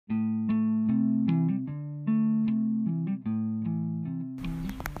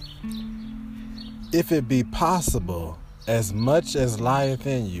If it be possible, as much as lieth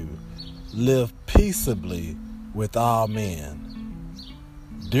in you, live peaceably with all men.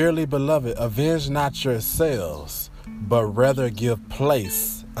 Dearly beloved, avenge not yourselves, but rather give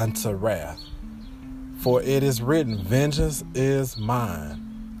place unto wrath. For it is written, vengeance is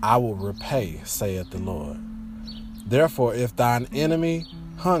mine, I will repay, saith the Lord. Therefore, if thine enemy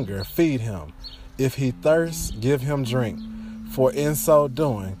hunger, feed him. If he thirst, give him drink. For in so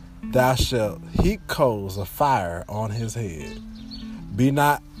doing, thou shalt heap coals of fire on his head. Be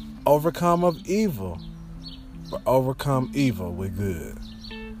not overcome of evil, but overcome evil with good.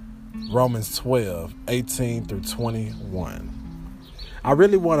 Romans 12:18 through 21. I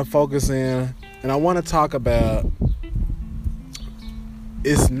really want to focus in, and I want to talk about,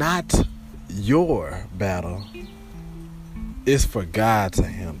 it's not your battle, it's for God to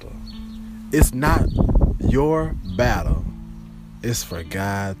handle. It's not your battle, it's for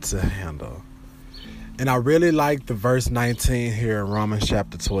God to handle. And I really like the verse 19 here in Romans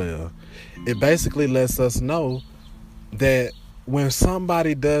chapter 12. It basically lets us know that when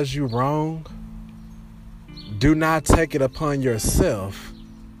somebody does you wrong, do not take it upon yourself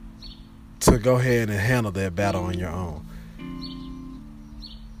to go ahead and handle that battle on your own.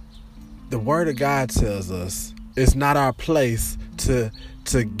 The word of God tells us it's not our place to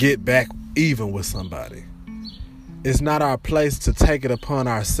get back even with somebody. It's not our place to take it upon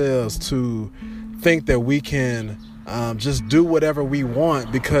ourselves to think that we can just do whatever we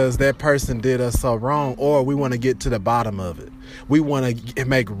want because that person did us so wrong, or we want to get to the bottom of it. We want to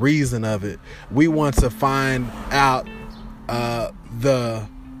make reason of it. We want to find out the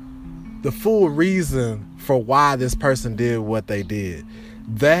full reason for why this person did what they did.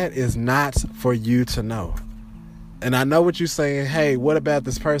 That is not for you to know. And I know what you're saying. Hey, what about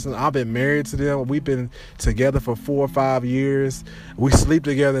this person? I've been married to them. We've been together for 4 or 5 years. We sleep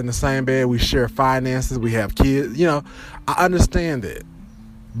together in the same bed. We share finances. We have kids. I understand that.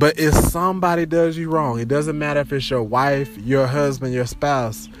 But if somebody does you wrong, it doesn't matter if it's your wife, your husband, your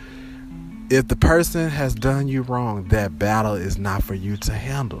spouse. If the person has done you wrong, that battle is not for you to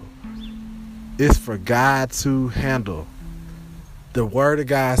handle. It's for God to handle. The word of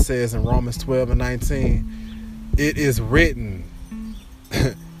God says in Romans 12:19, it is written,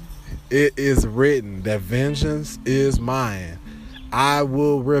 it is written that vengeance is mine. I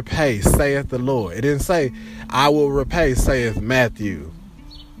will repay, saith the Lord. It didn't say, I will repay, saith Matthew.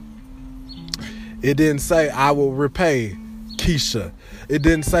 It didn't say, I will repay Keisha. It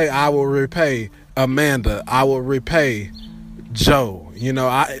didn't say, I will repay Amanda. I will repay Joe.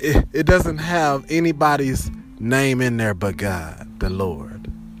 It doesn't have anybody's name in there but God, the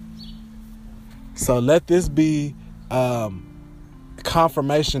Lord. So let this be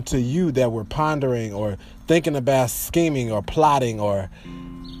confirmation to you that we're pondering or thinking about scheming or plotting or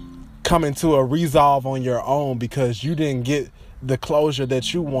coming to a resolve on your own because you didn't get the closure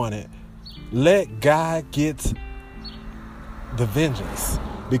that you wanted. Let God get the vengeance,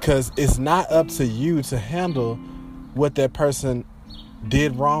 because it's not up to you to handle what that person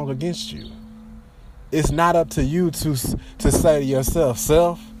did wrong against you. It's not up to you to say to yourself,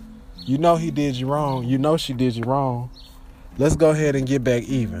 self, you know he did you wrong. You know she did you wrong. Let's go ahead and get back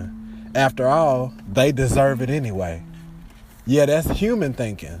even. After all, they deserve it anyway. Yeah, that's human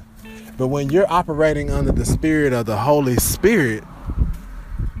thinking. But when you're operating under the spirit of the Holy Spirit,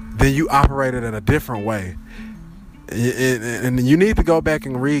 then you operate it in a different way. And you need to go back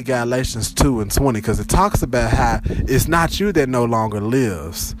and read Galatians 2:20, because it talks about how it's not you that no longer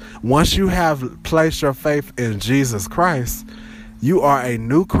lives. Once you have placed your faith in Jesus Christ, you are a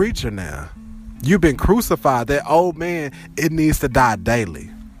new creature now. You've been crucified. That old man, it needs to die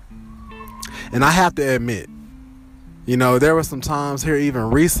daily. And I have to admit, there were some times here even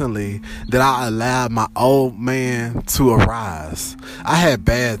recently that I allowed my old man to arise. I had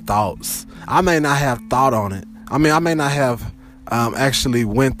bad thoughts. I may not have thought on it. I may not have actually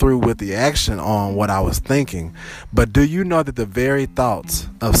went through with the action on what I was thinking. But do you know that the very thoughts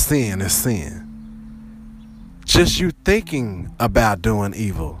of sin is sin? Just you thinking about doing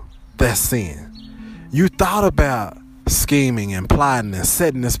evil, that's sin. You thought about scheming and plotting and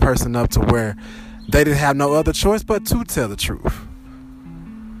setting this person up to where they didn't have no other choice but to tell the truth.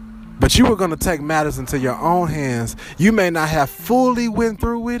 But you were going to take matters into your own hands. You may not have fully went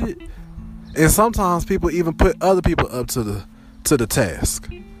through with it. And sometimes people even put other people up to the task.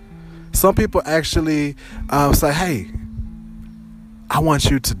 Some people actually say, hey, I want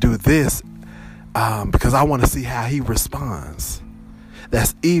you to do this because I want to see how he responds.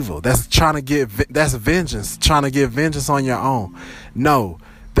 That's evil. That's that's vengeance, trying to get vengeance on your own. No,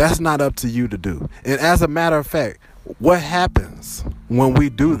 That's not up to you to do. And as a matter of fact, what happens when we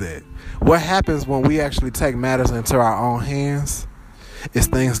do that? What happens when we actually take matters into our own hands? Is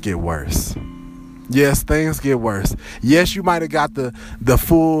things get worse. Yes, things get worse. Yes, you might have got the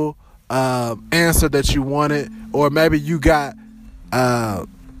full answer that you wanted, or maybe you got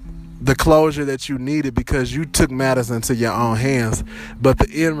the closure that you needed because you took matters into your own hands. But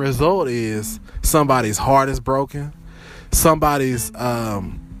the end result is somebody's heart is broken. Somebody's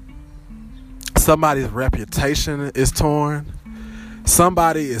reputation is torn.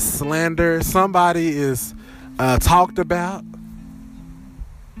 Somebody is slandered. Somebody is talked about.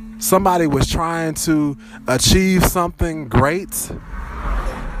 Somebody was trying to achieve something great,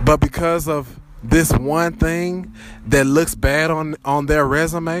 but because of this one thing that looks bad on their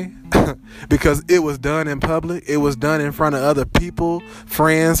resume, because it was done in public, it was done in front of other people,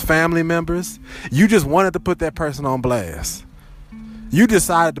 friends, family members, you just wanted to put that person on blast. You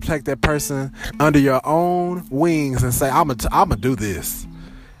decided to take that person under your own wings and say, I'm gonna do this,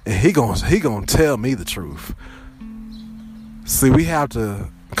 and he gonna tell me the truth. See, we have to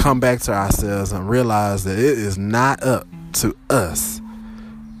come back to ourselves and realize that it is not up to us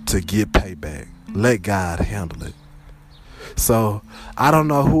to get payback. Let God handle it. So I don't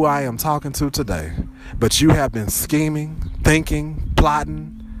know who I am talking to today, but you have been scheming, thinking,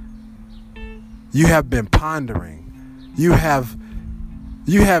 plotting. You have been pondering. You have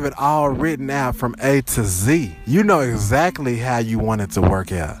it all written out from A to Z. You know exactly how you want it to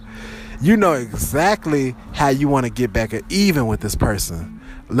work out. You know exactly how you want to get back even with this person.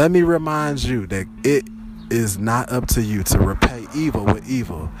 Let me remind you that it is not up to you to repay evil with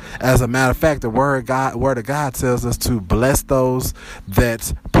evil. As a matter of fact, the word of God tells us to bless those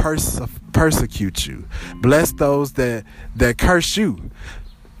that persecute you. Bless those that curse you.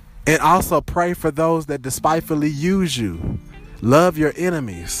 And also pray for those that despitefully use you. Love your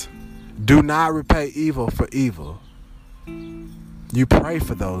enemies. Do not repay evil for evil. You pray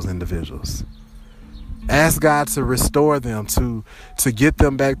for those individuals. Ask God to restore them, to get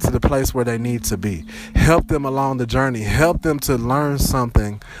them back to the place where they need to be. Help them along the journey. Help them to learn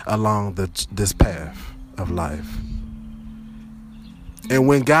something along this path of life. And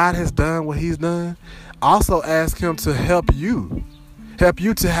when God has done what he's done, also ask him to help you. Help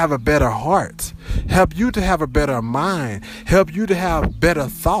you to have a better heart. Help you to have a better mind. Help you to have better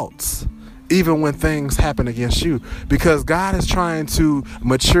thoughts, even when things happen against you. Because God is trying to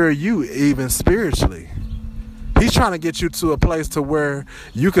mature you even spiritually. He's trying to get you to a place to where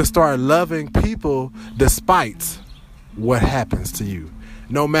you can start loving people despite what happens to you.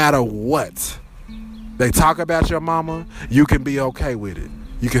 No matter what. They talk about your mama, you can be okay with it.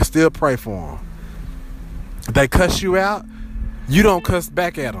 You can still pray for them. They cuss you out, you don't cuss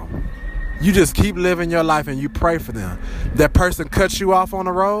back at them. You just keep living your life and you pray for them. That person cuts you off on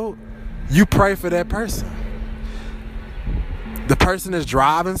the road, you pray for that person. The person is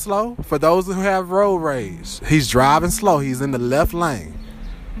driving slow. For those who have road rage, he's driving slow. He's in the left lane.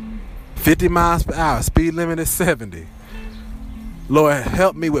 50 miles per hour. Speed limit is 70. Lord,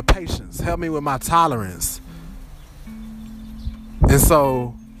 help me with patience. Help me with my tolerance. And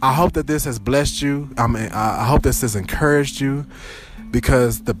so I hope that this has blessed you. I hope this has encouraged you,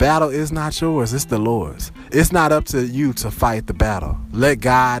 because the battle is not yours. It's the Lord's. It's not up to you to fight the battle. Let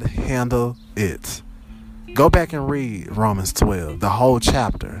God handle it. Go back and read Romans 12, the whole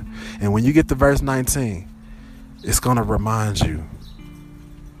chapter. And when you get to verse 19, it's going to remind you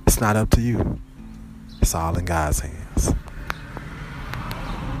it's not up to you. It's all in God's hands.